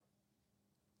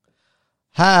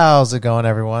How's it going,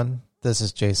 everyone? This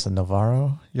is Jason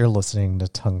Navarro. You're listening to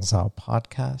Tongues Out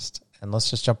Podcast, and let's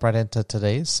just jump right into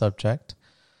today's subject,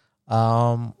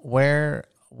 where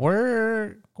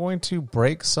we're going to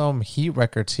break some heat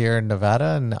records here in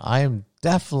Nevada, and I am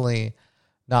definitely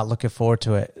not looking forward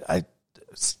to it.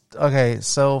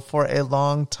 So for a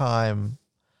long time,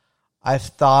 I've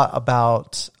thought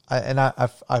about,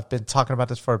 I've been talking about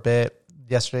this for a bit.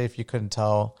 Yesterday, if you couldn't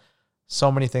tell, so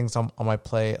many things on my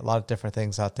plate, a lot of different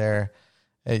things out there.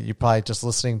 You probably just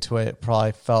listening to it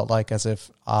probably felt like as if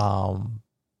I'm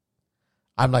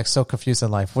like so confused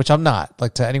in life, which I'm not.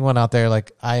 Like, to anyone out there,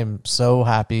 like, I am so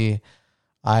happy.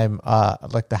 I'm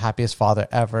like the happiest father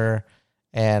ever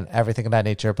and everything of that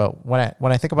nature. But when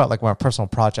I think about like my personal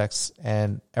projects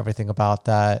and everything about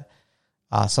that,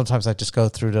 sometimes I just go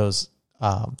through those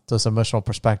emotional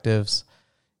perspectives.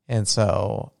 And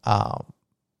so,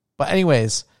 but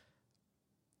anyways,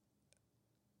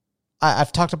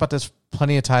 I've talked about this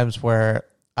plenty of times where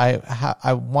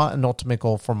I want an ultimate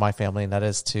goal for my family, and that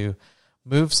is to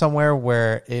move somewhere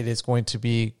where it is going to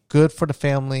be good for the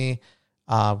family,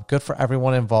 good for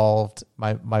everyone involved,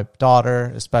 my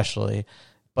daughter especially,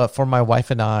 but for my wife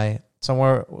and I,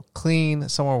 somewhere clean,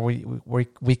 somewhere where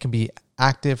we can be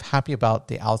active, happy about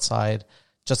the outside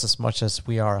just as much as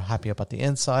we are happy about the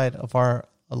inside of our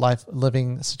life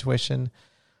living situation,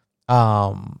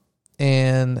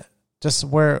 and just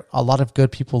where a lot of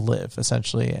good people live,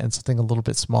 essentially, and something a little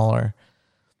bit smaller.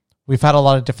 We've had a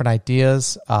lot of different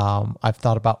ideas. I've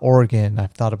thought about Oregon.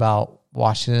 I've thought about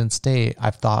Washington State.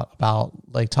 I've thought about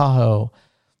Lake Tahoe.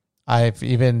 I've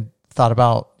even thought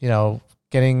about,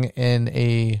 getting in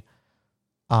a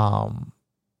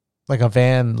like a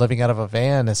van, living out of a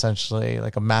van, essentially,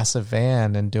 like a massive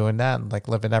van, and doing that, and like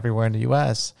living everywhere in the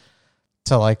U.S.,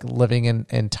 to like living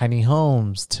in tiny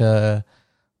homes, to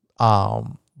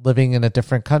living in a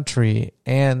different country.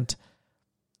 And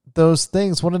those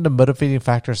things, one of the motivating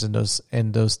factors in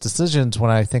those decisions,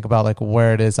 when I think about like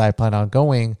where it is I plan on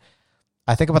going,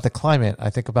 I think about the climate.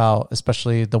 I think about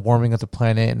especially the warming of the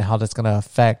planet and how that's going to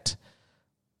affect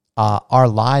our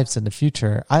lives in the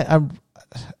future. I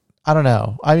don't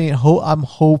know. I mean, I'm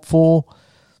hopeful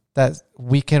that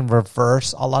we can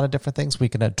reverse a lot of different things. We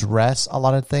can address a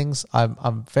lot of things.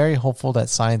 I'm very hopeful that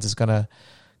science is going to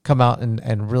come out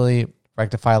and really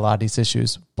rectify a lot of these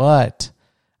issues. But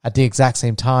at the exact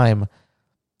same time,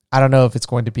 I don't know if it's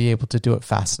going to be able to do it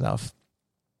fast enough.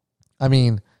 I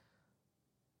mean,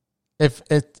 if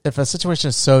a situation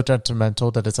is so detrimental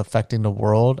that it's affecting the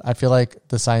world, I feel like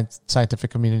the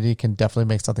scientific community can definitely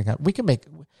make something happen. We can make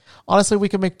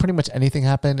pretty much anything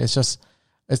happen. It's just,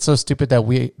 it's so stupid that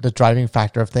the driving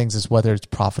factor of things is whether it's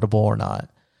profitable or not.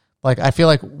 Like, I feel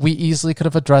like we easily could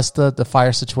have addressed the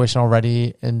fire situation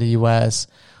already in the U.S.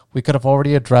 We could have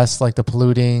already addressed like the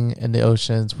polluting in the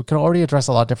oceans. We could already address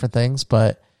a lot of different things,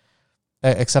 but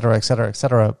et cetera, et cetera, et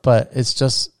cetera. But it's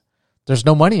just, there's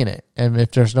no money in it. And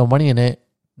if there's no money in it,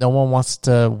 no one wants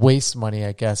to waste money,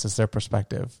 I guess, is their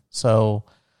perspective. So,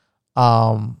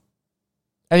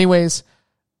 anyways,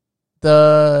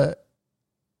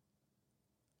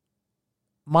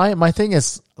 my thing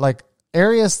is, like,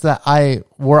 areas that I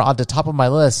were on the top of my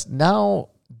list now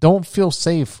don't feel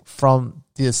safe from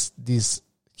these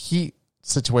heat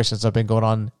situations that have been going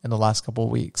on in the last couple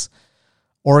of weeks.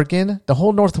 Oregon, the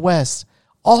whole Northwest,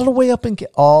 all the way up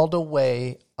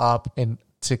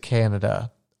into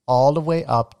Canada, all the way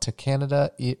up to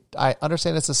Canada. I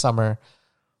understand it's the summer,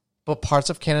 but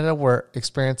parts of Canada were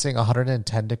experiencing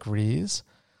 110 degrees.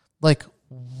 Like,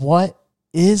 what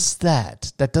is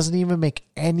that? That doesn't even make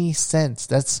any sense.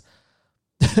 That's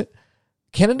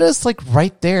Canada's like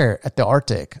right there at the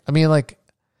Arctic. I mean, like,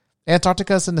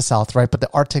 Antarctica is in the south, right? But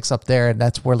the Arctic's up there, and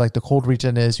that's where like the cold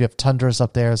region is. You have tundras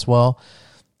up there as well.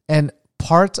 And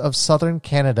parts of southern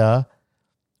Canada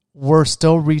were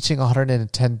still reaching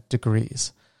 110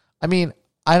 degrees. I mean,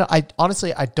 I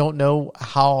honestly, I don't know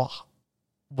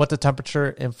what the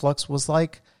temperature influx was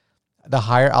like, the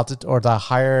higher altitude or the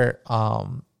higher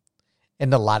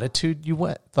in the latitude you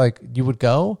would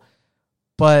go.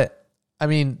 But I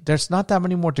mean, there's not that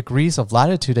many more degrees of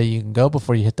latitude that you can go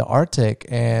before you hit the Arctic,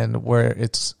 and where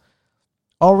it's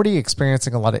already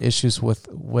experiencing a lot of issues with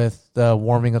the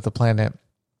warming of the planet.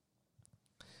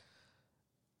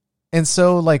 And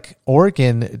so, like,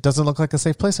 Oregon, it doesn't look like a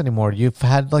safe place anymore. You've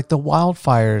had like the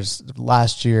wildfires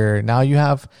last year. Now you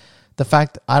have the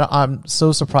fact, I'm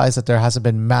so surprised that there hasn't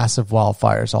been massive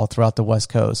wildfires all throughout the West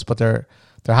Coast, but there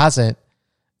hasn't.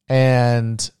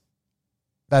 And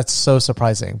that's so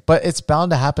surprising, but it's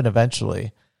bound to happen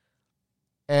eventually.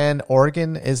 And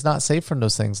Oregon is not safe from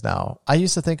those things now. I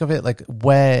used to think of it like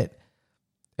wet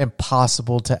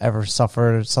impossible to ever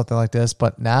suffer something like this.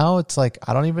 But now it's like,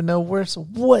 I don't even know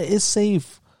what is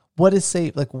safe. What is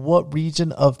safe? Like, what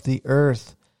region of the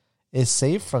earth is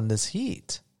safe from this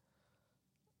heat?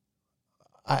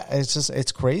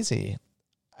 It's crazy.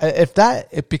 If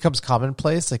it becomes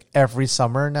commonplace, like every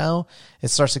summer now, it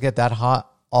starts to get that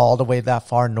hot all the way that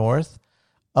far north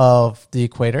of the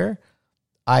equator.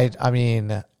 I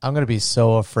mean, I'm going to be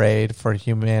so afraid for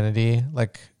humanity.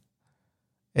 Like,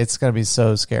 it's going to be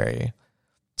so scary.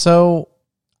 So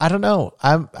I don't know.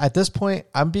 At this point,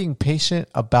 I'm being patient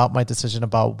about my decision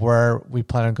about where we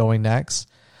plan on going next.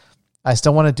 I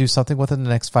still want to do something within the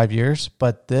next 5 years,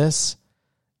 but this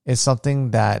is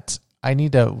something that I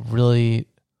need to really,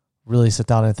 really sit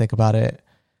down and think about it,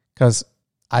 because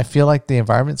I feel like the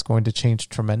environment's going to change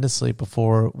tremendously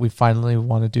before we finally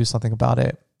want to do something about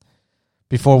it.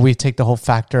 Before we take the whole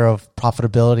factor of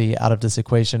profitability out of this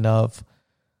equation of,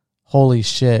 holy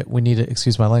shit, we need to,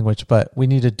 excuse my language, but we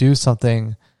need to do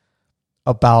something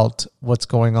about what's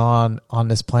going on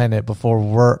this planet before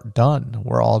we're done.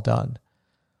 We're all done.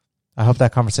 I hope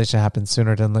that conversation happens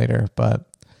sooner than later, but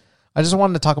I just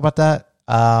wanted to talk about that.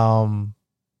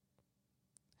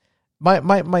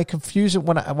 My confusion,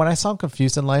 when I sound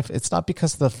confused in life, it's not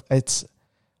because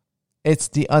it's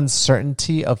the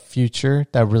uncertainty of future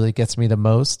that really gets me the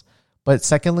most. But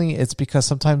secondly, it's because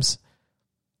sometimes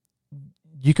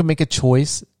you can make a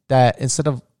choice that instead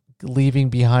of leaving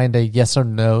behind a yes or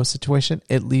no situation,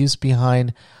 it leaves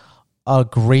behind a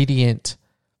gradient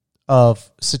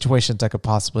of situations that could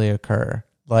possibly occur.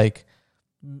 Like,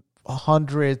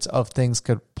 hundreds of things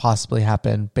could possibly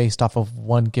happen based off of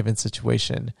one given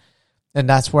situation. And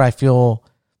that's where I feel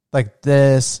like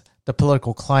the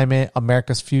political climate,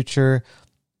 America's future,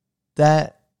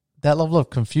 that level of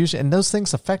confusion, and those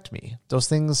things affect me. Those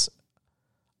things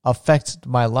affect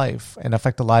my life and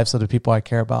affect the lives of the people I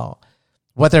care about.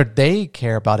 Whether they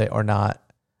care about it or not,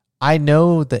 I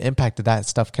know the impact that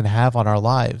stuff can have on our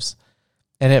lives.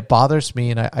 And it bothers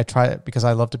me, and I try, because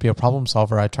I love to be a problem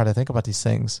solver, I try to think about these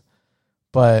things.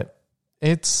 But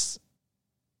it's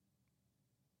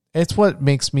what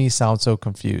makes me sound so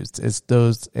confused. Is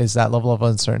that level of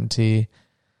uncertainty,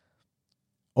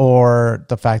 or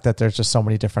the fact that there's just so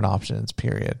many different options,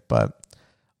 period. But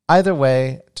either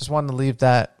way, just wanted to leave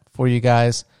that for you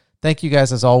guys. Thank you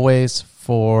guys as always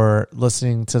for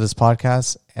listening to this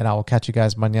podcast, and I will catch you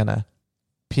guys mañana.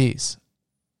 Peace.